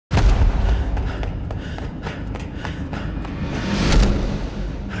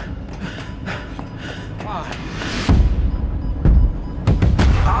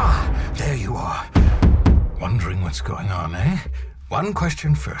going on, eh? One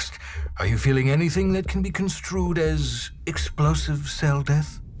question first. Are you feeling anything that can be construed as explosive cell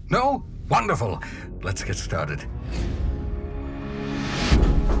death? No? Wonderful. Let's get started.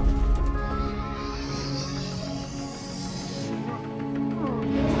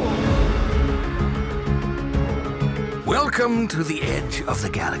 Welcome to the edge of the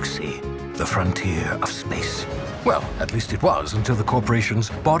galaxy, the frontier of space. Well, at least it was until the corporations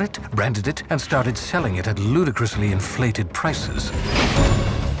bought it, branded it, and started selling it at ludicrously inflated prices.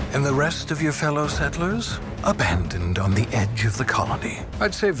 And the rest of your fellow settlers? Abandoned on the edge of the colony.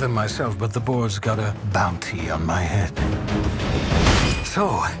 I'd save them myself, but the board's got a bounty on my head.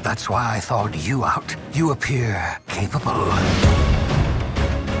 So, that's why I thawed you out. You appear capable.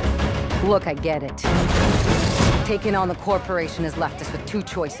 Look, I get it. Taking on the corporation has left us with two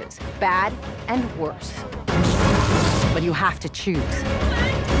choices, bad and worse. But you have to choose.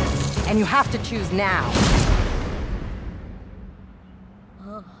 And you have to choose now.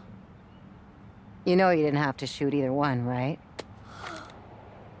 You know you didn't have to shoot either one, right?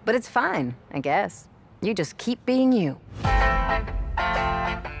 But it's fine, I guess. You just keep being you.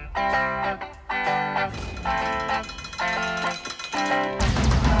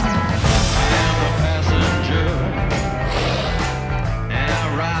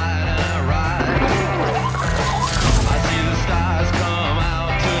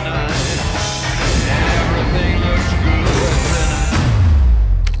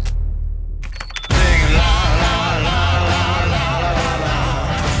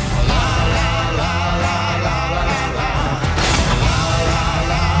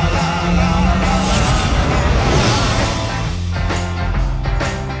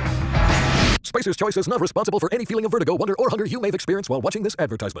 Spicer's Choice is not responsible for any feeling of vertigo, wonder, or hunger you may have experienced while watching this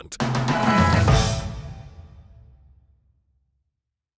advertisement.